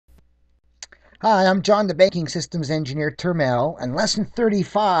Hi, I'm John, the Banking Systems Engineer Termel, and Lesson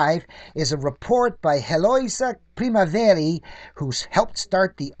 35 is a report by Heloisa Primavery, who's helped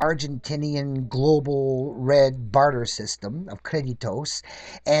start the Argentinian global red barter system of creditos.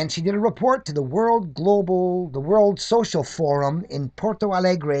 And she did a report to the World Social Forum in Porto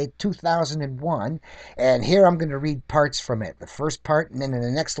Alegre 2001. And here I'm going to read parts from it. The first part, and then in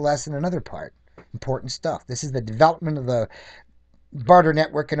the next lesson, another part. Important stuff. This is the development of the barter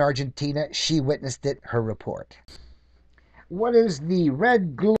network in Argentina. She witnessed it, her report. What is the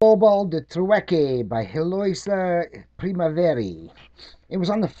Red Global de Trueque by Heloisa Primaveri? It was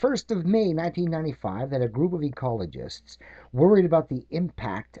on the 1st of May 1995 that a group of ecologists, worried about the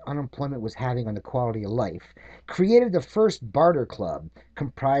impact unemployment was having on the quality of life, created the first barter club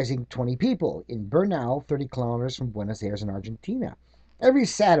comprising 20 people in Bernal, 30 kilometers from Buenos Aires in Argentina. Every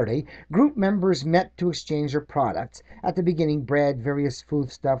Saturday, group members met to exchange their products. At the beginning, bread, various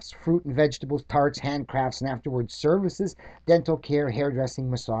foodstuffs, fruit and vegetables, tarts, handcrafts, and afterwards services, dental care, hairdressing,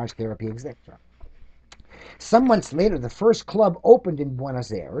 massage therapy, etc. Some months later, the first club opened in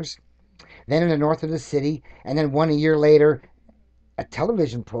Buenos Aires, then in the north of the city, and then one a year later, a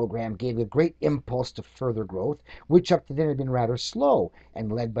television program gave a great impulse to further growth, which up to then had been rather slow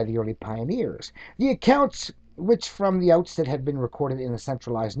and led by the early pioneers. The accounts, which from the outset had been recorded in a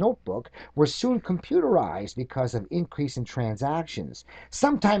centralized notebook, were soon computerized because of increase in transactions.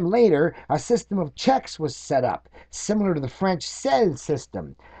 Sometime later, a system of checks was set up, similar to the French sell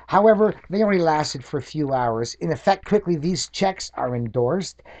system. However, they only lasted for a few hours. In effect, quickly these checks are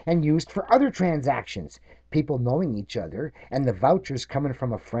endorsed and used for other transactions, people knowing each other, and the vouchers coming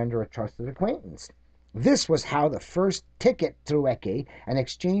from a friend or a trusted acquaintance. This was how the first ticket trueque, an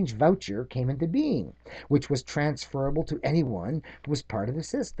exchange voucher, came into being, which was transferable to anyone who was part of the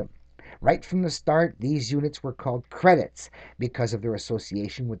system. Right from the start, these units were called credits because of their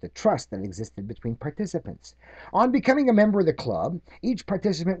association with the trust that existed between participants. On becoming a member of the club, each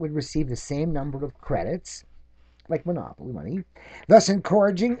participant would receive the same number of credits, like monopoly money, thus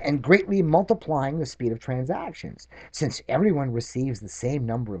encouraging and greatly multiplying the speed of transactions. Since everyone receives the same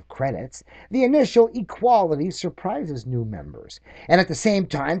number of credits, the initial equality surprises new members and at the same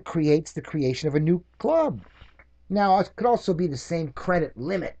time creates the creation of a new club. Now, it could also be the same credit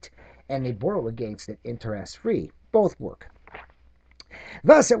limit, and they borrow against it interest free. Both work.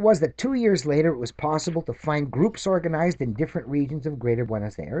 Thus, it was that 2 years later it was possible to find groups organized in different regions of Greater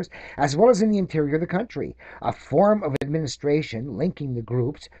Buenos Aires, as well as in the interior of the country. A form of administration linking the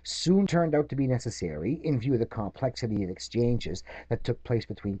groups soon turned out to be necessary in view of the complexity of exchanges that took place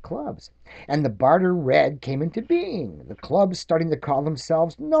between clubs. And the barter red came into being, the clubs starting to call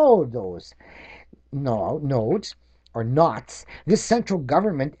themselves nodos, no, nodes, or knots. This central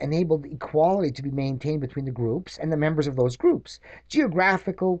government enabled equality to be maintained between the groups and the members of those groups.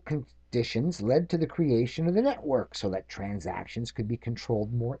 Geographical conditions led to the creation of the network so that transactions could be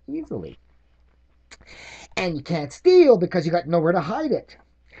controlled more easily. And you can't steal because you got nowhere to hide it.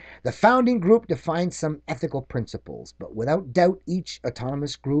 The founding group defined some ethical principles, but without doubt each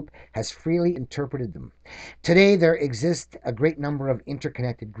autonomous group has freely interpreted them. Today there exist a great number of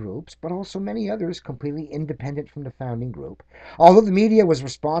interconnected groups, but also many others completely independent from the founding group. Although the media was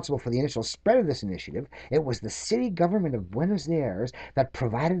responsible for the initial spread of this initiative, it was the city government of Buenos Aires that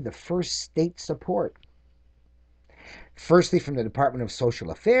provided the first state support. Firstly, from the Department of Social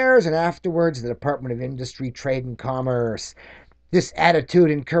Affairs, and afterwards the Department of Industry, Trade, and Commerce. This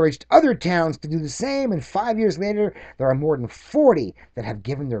attitude encouraged other towns to do the same, and 5 years later, there are more than 40 that have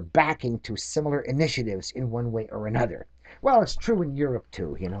given their backing to similar initiatives in one way or another. Well, it's true in Europe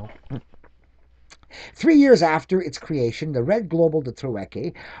too, you know. 3 years after its creation, the Red Global de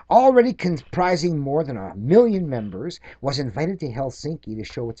Trueque, already comprising more than 1 million members, was invited to Helsinki to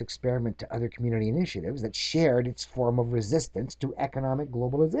show its experiment to other community initiatives that shared its form of resistance to economic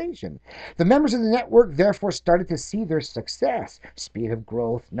globalization. The members of the network therefore started to see their success, speed of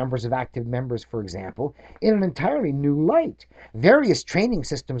growth, numbers of active members, for example, in an entirely new light. Various training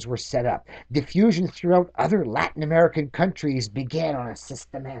systems were set up. Diffusion throughout other Latin American countries began on a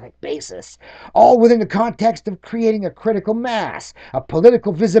systematic basis, all within the context of creating a critical mass, a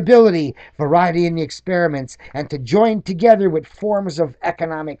political visibility, variety in the experiments, and to join together with forms of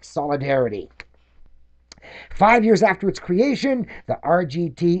economic solidarity. 5 years after its creation, the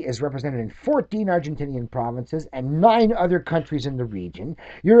RGT is represented in 14 Argentinian provinces and 9 other countries in the region: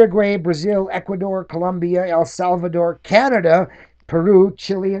 Uruguay, Brazil, Ecuador, Colombia, El Salvador, Canada, Peru,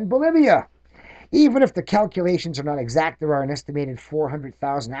 Chile, and Bolivia. Even if the calculations are not exact, there are an estimated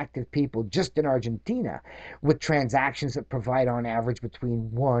 400,000 active people just in Argentina, with transactions that provide on average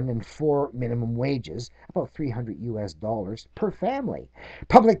between 1 and 4 minimum wages, about $300 per family.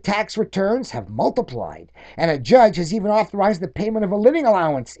 Public tax returns have multiplied, and a judge has even authorized the payment of a living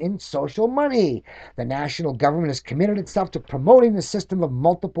allowance in social money. The national government has committed itself to promoting the system of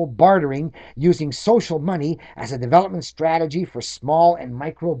multiple bartering using social money as a development strategy for small and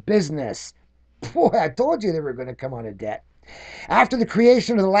micro business. Boy, I told you they were going to come out of debt. After the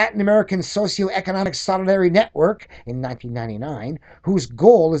creation of the Latin American Socio-Economic Solidarity Network in 1999, whose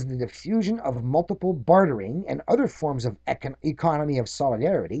goal is the diffusion of multiple bartering and other forms of economy of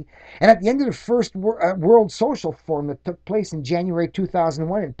solidarity, and at the end of the first World Social Forum that took place in January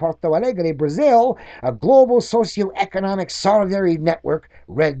 2001 in Porto Alegre, Brazil, a global socio-economic solidarity network,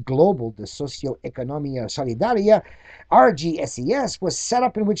 Red Global de Socioeconomia Solidaria, RGSES, was set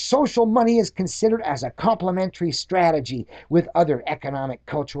up in which social money is considered as a complementary strategy with other economic,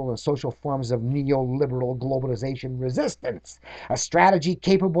 cultural, and social forms of neoliberal globalization resistance. A strategy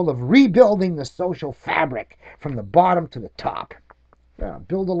capable of rebuilding the social fabric from the bottom to the top.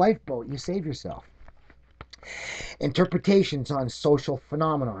 Build a lifeboat, you save yourself. Interpretations on social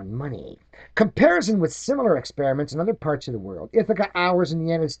phenomenon, money. Comparison with similar experiments in other parts of the world. Ithaca hours in the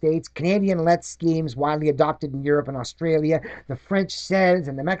United States, Canadian let schemes widely adopted in Europe and Australia, the French CES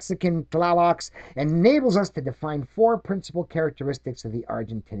and the Mexican Tlalocs, enables us to define four principal characteristics of the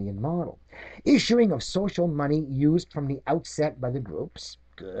Argentinian model. Issuing of social money used from the outset by the groups.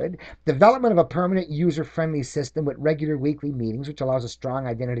 Good. Development of a permanent user-friendly system with regular weekly meetings, which allows a strong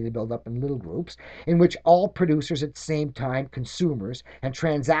identity to build up in little groups, in which all producers at the same time, consumers, and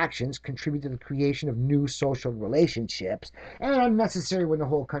transactions contribute to the creation of new social relationships, and unnecessary when the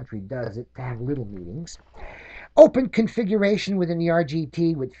whole country does it to have little meetings. Open configuration within the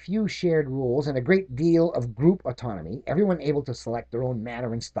RGT with few shared rules and a great deal of group autonomy, everyone able to select their own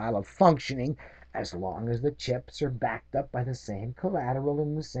manner and style of functioning, as long as the chips are backed up by the same collateral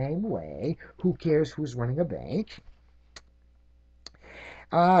in the same way. Who cares who's running a bank?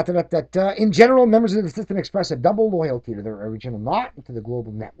 In general, members of the system express a double loyalty to their original knot and to the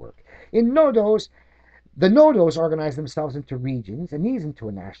global network. In nodos, the nodos organize themselves into regions and these into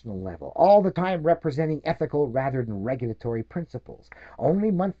a national level, all the time representing ethical rather than regulatory principles.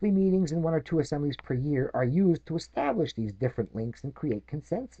 Only monthly meetings and one or two assemblies per year are used to establish these different links and create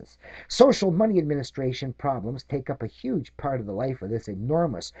consensus. Social money administration problems take up a huge part of the life of this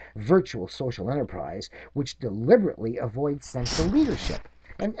enormous virtual social enterprise, which deliberately avoids central leadership.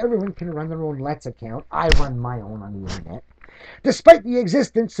 And everyone can run their own Let's account. I run my own on the internet. Despite the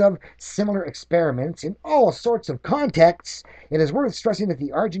existence of similar experiments in all sorts of contexts, it is worth stressing that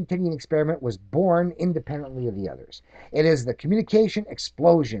the Argentinian experiment was born independently of the others. It is the communication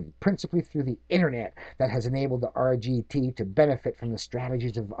explosion, principally through the internet, that has enabled the RGT to benefit from the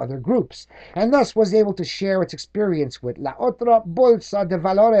strategies of other groups, and thus was able to share its experience with La Otra Bolsa de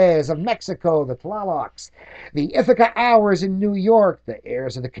Valores of Mexico, the Tlalocs, the Ithaca Hours in New York, the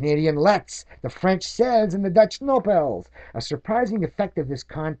heirs of the Canadian Lets, the French CES, and the Dutch Nopels. A surprising effect of this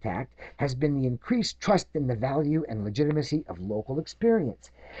contact has been the increased trust in the value and legitimacy of local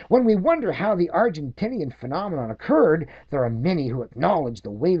experience. When we wonder how the Argentinian phenomenon occurred, there are many who acknowledge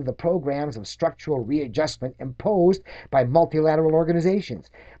the weight of the programs of structural readjustment imposed by multilateral organizations.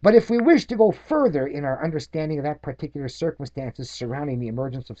 But if we wish to go further in our understanding of that particular circumstances surrounding the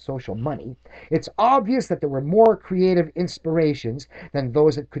emergence of social money, it's obvious that there were more creative inspirations than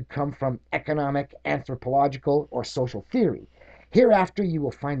those that could come from economic, anthropological, or social theory. Hereafter, you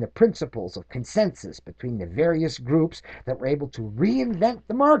will find the principles of consensus between the various groups that were able to reinvent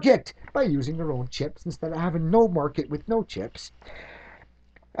the market by using their own chips instead of having no market with no chips.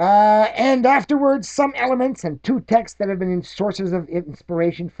 And afterwards, some elements and two texts that have been sources of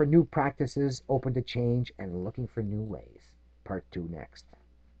inspiration for new practices, open to change and looking for new ways. Part 2 next.